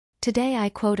Today I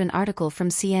quote an article from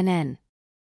CNN.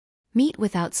 Meat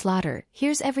without slaughter,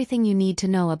 here's everything you need to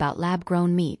know about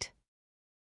lab-grown meat.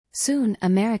 Soon,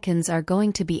 Americans are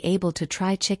going to be able to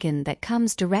try chicken that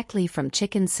comes directly from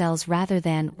chicken cells rather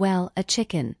than, well, a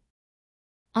chicken.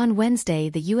 On Wednesday,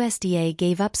 the USDA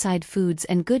gave Upside Foods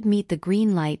and Good Meat the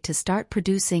green light to start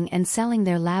producing and selling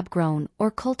their lab-grown, or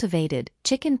cultivated,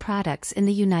 chicken products in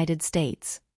the United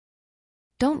States.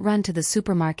 Don't run to the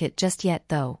supermarket just yet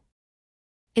though.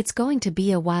 It's going to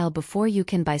be a while before you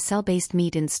can buy cell-based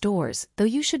meat in stores, though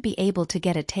you should be able to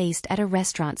get a taste at a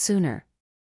restaurant sooner.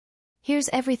 Here's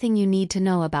everything you need to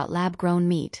know about lab-grown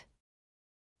meat.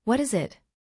 What is it?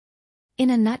 In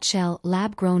a nutshell,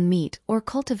 lab-grown meat, or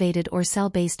cultivated or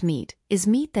cell-based meat, is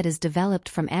meat that is developed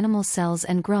from animal cells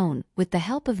and grown, with the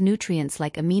help of nutrients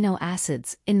like amino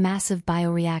acids, in massive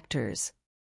bioreactors.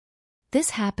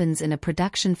 This happens in a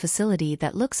production facility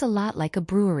that looks a lot like a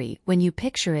brewery. When you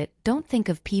picture it, don't think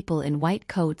of people in white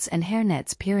coats and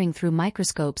hairnets peering through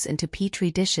microscopes into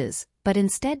petri dishes, but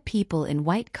instead people in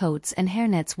white coats and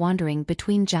hairnets wandering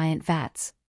between giant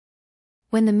vats.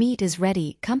 When the meat is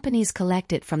ready, companies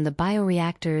collect it from the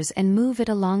bioreactors and move it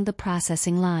along the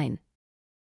processing line.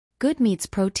 Good Meat's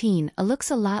protein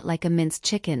looks a lot like a minced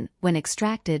chicken when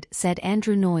extracted, said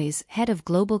Andrew Noyes, head of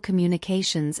global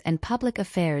communications and public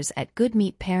affairs at Good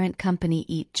Meat parent company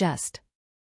Eat Just.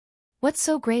 What's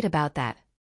so great about that?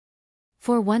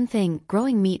 For one thing,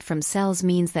 growing meat from cells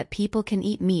means that people can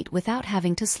eat meat without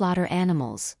having to slaughter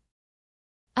animals.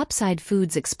 Upside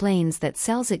Foods explains that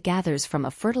cells it gathers from a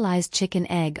fertilized chicken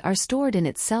egg are stored in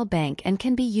its cell bank and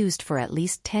can be used for at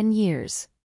least 10 years.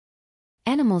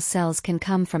 Animal cells can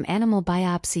come from animal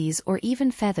biopsies or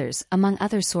even feathers, among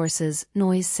other sources,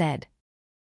 Noyes said.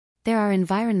 There are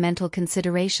environmental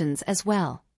considerations as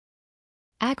well.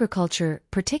 Agriculture,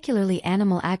 particularly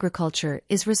animal agriculture,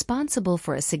 is responsible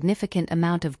for a significant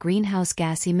amount of greenhouse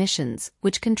gas emissions,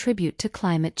 which contribute to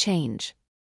climate change.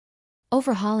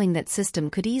 Overhauling that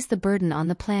system could ease the burden on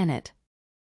the planet.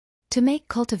 To make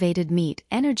cultivated meat,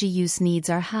 energy use needs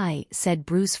are high, said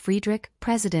Bruce Friedrich,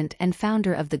 president and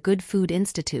founder of the Good Food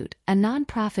Institute, a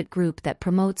non-profit group that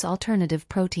promotes alternative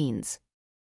proteins.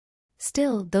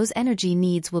 Still, those energy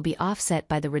needs will be offset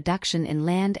by the reduction in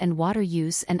land and water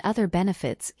use and other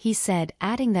benefits, he said,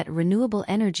 adding that renewable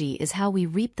energy is how we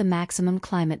reap the maximum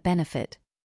climate benefit.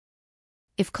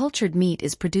 If cultured meat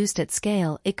is produced at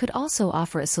scale, it could also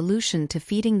offer a solution to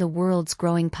feeding the world's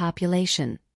growing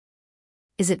population.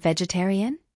 Is it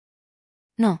vegetarian?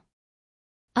 No.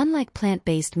 Unlike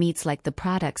plant-based meats like the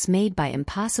products made by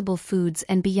Impossible Foods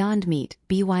and Beyond Meat,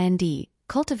 BYND,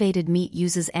 cultivated meat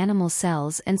uses animal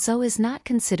cells and so is not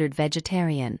considered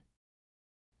vegetarian.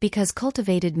 Because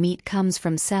cultivated meat comes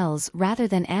from cells rather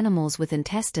than animals with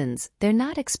intestines, they're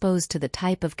not exposed to the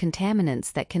type of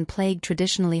contaminants that can plague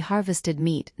traditionally harvested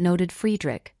meat, noted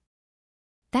Friedrich.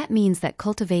 That means that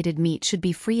cultivated meat should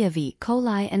be free of E.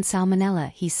 coli and salmonella,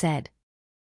 he said.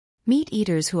 Meat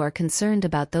eaters who are concerned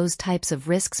about those types of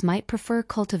risks might prefer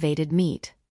cultivated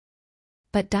meat.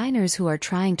 But diners who are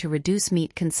trying to reduce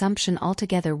meat consumption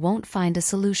altogether won't find a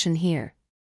solution here.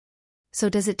 So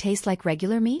does it taste like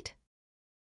regular meat?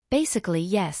 Basically,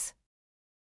 yes.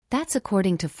 That's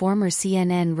according to former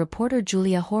CNN reporter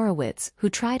Julia Horowitz,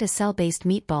 who tried a cell-based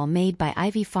meatball made by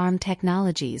Ivy Farm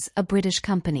Technologies, a British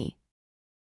company.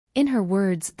 In her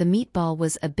words, the meatball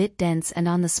was a bit dense and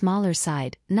on the smaller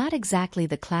side, not exactly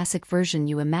the classic version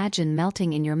you imagine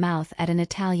melting in your mouth at an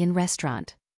Italian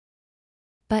restaurant.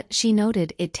 But, she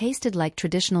noted, it tasted like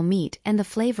traditional meat and the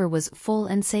flavor was full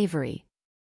and savory.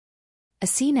 A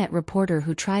CNET reporter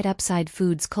who tried Upside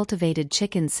Foods' cultivated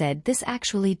chicken said this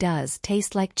actually does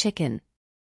taste like chicken.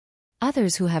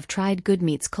 Others who have tried Good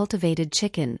Meat's cultivated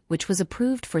chicken, which was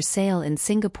approved for sale in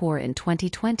Singapore in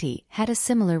 2020, had a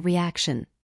similar reaction.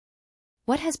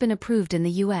 What has been approved in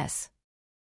the U.S.?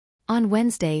 On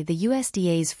Wednesday, the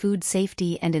USDA's Food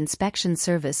Safety and Inspection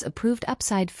Service approved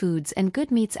Upside Foods and Good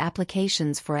Meat's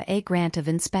applications for a grant of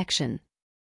inspection.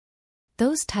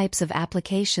 Those types of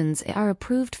applications are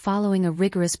approved following a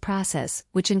rigorous process,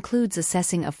 which includes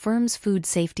assessing a firm's food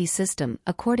safety system,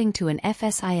 according to an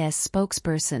FSIS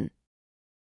spokesperson.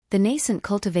 The nascent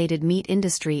cultivated meat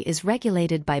industry is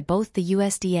regulated by both the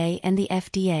USDA and the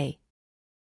FDA.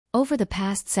 Over the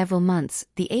past several months,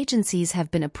 the agencies have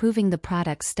been approving the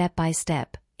products step by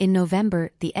step. In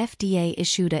November, the FDA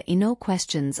issued a "no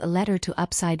questions" letter to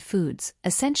Upside Foods,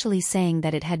 essentially saying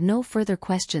that it had no further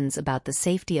questions about the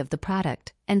safety of the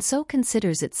product, and so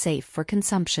considers it safe for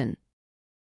consumption.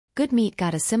 Good Meat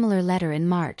got a similar letter in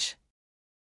March.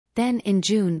 Then, in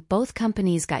June, both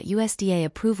companies got USDA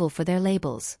approval for their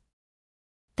labels.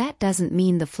 that doesn't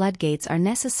mean the floodgates are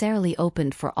necessarily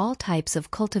opened for all types of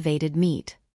cultivated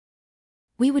meat.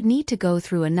 We would need to go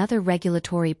through another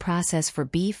regulatory process for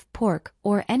beef, pork,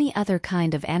 or any other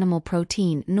kind of animal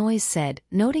protein, Noyes said,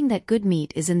 noting that Good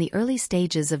Meat is in the early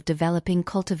stages of developing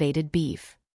cultivated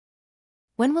beef.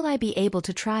 When will I be able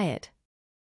to try it?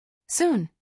 Soon.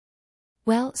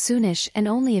 Well, soonish, and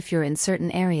only if you're in certain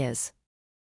areas.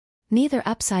 Neither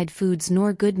Upside Foods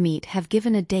nor Good Meat have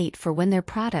given a date for when their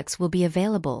products will be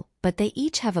available, but they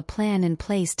each have a plan in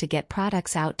place to get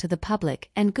products out to the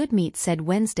public, and Good Meat said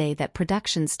Wednesday that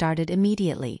production started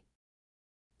immediately.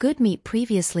 Good Meat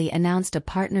previously announced a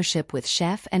partnership with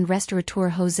chef and restaurateur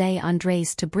José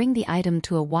Andrés to bring the item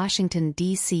to a Washington,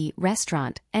 D.C.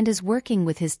 restaurant, and is working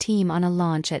with his team on a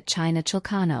launch at China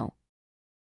Chilcano.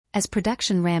 As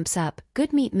production ramps up,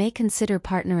 Good Meat may consider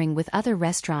partnering with other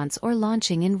restaurants or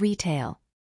launching in retail.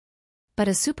 But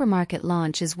a supermarket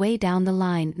launch is way down the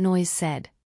line, Noyes said.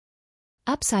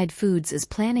 Upside Foods is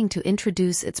planning to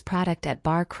introduce its product at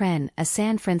Bar Cren, a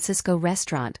San Francisco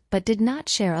restaurant, but did not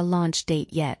share a launch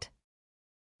date yet.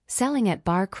 Selling at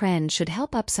Bar Cren should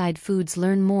help Upside Foods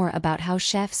learn more about how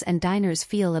chefs and diners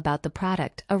feel about the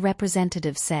product, a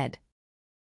representative said.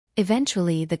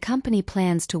 Eventually, the company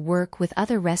plans to work with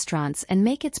other restaurants and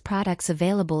make its products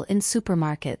available in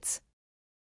supermarkets.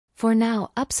 For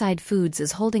now, Upside Foods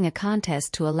is holding a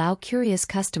contest to allow curious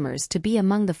customers to be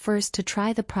among the first to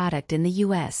try the product in the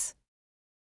U.S.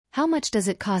 How much does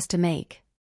it cost to make?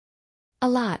 A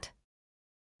lot.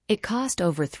 It cost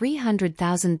over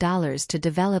 $300,000 to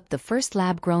develop the first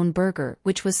lab-grown burger,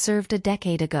 which was served a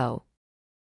decade ago.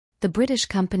 The British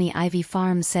company Ivy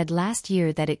Farm said last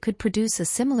year that it could produce a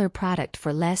similar product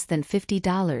for less than $50,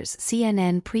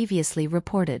 CNN previously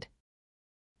reported.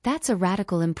 That's a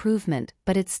radical improvement,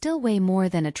 but it's still way more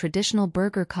than a traditional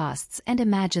burger costs, and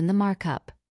imagine the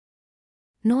markup.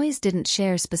 Noyes didn't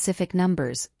share specific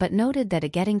numbers, but noted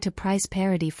that getting to price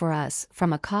parity for us,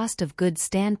 from a cost of goods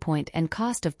standpoint and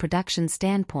cost of production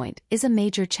standpoint, is a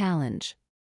major challenge.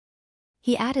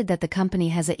 He added that the company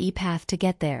has a path to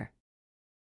get there.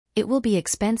 It will be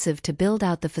expensive to build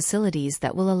out the facilities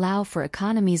that will allow for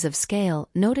economies of scale,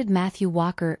 noted Matthew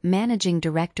Walker, managing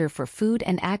director for food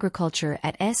and agriculture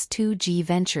at S2G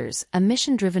Ventures, a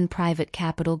mission-driven private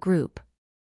capital group.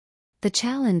 The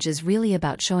challenge is really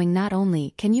about showing not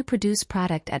only can you produce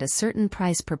product at a certain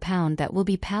price per pound that will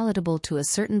be palatable to a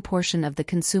certain portion of the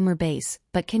consumer base,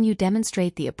 but can you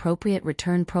demonstrate the appropriate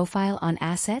return profile on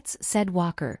assets, said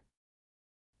Walker.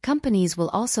 Companies will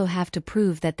also have to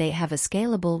prove that they have a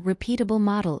scalable, repeatable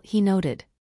model, he noted.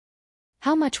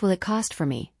 How much will it cost for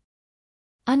me?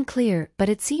 Unclear, but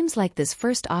it seems like this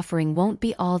first offering won't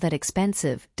be all that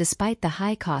expensive, despite the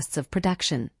high costs of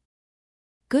production.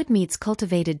 Good Meat's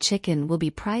cultivated chicken will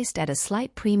be priced at a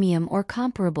slight premium or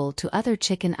comparable to other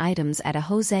chicken items at a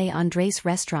José Andrés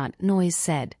restaurant, Noyes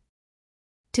said.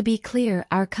 To be clear,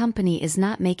 our company is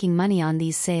not making money on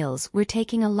these sales, we're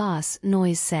taking a loss,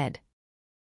 Noyes said.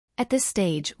 At this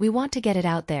stage, we want to get it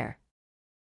out there.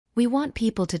 We want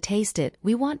people to taste it,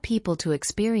 we want people to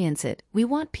experience it, we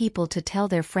want people to tell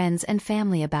their friends and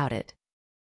family about it.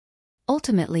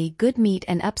 Ultimately, Good Meat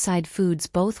and Upside Foods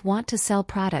both want to sell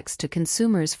products to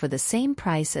consumers for the same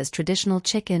price as traditional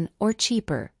chicken, or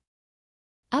cheaper.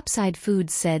 Upside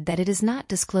Foods said that it is not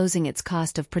disclosing its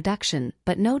cost of production,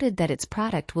 but noted that its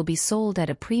product will be sold at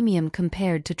a premium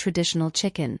compared to traditional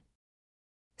chicken.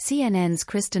 CNN's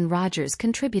Kristen Rogers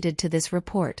contributed to this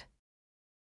report.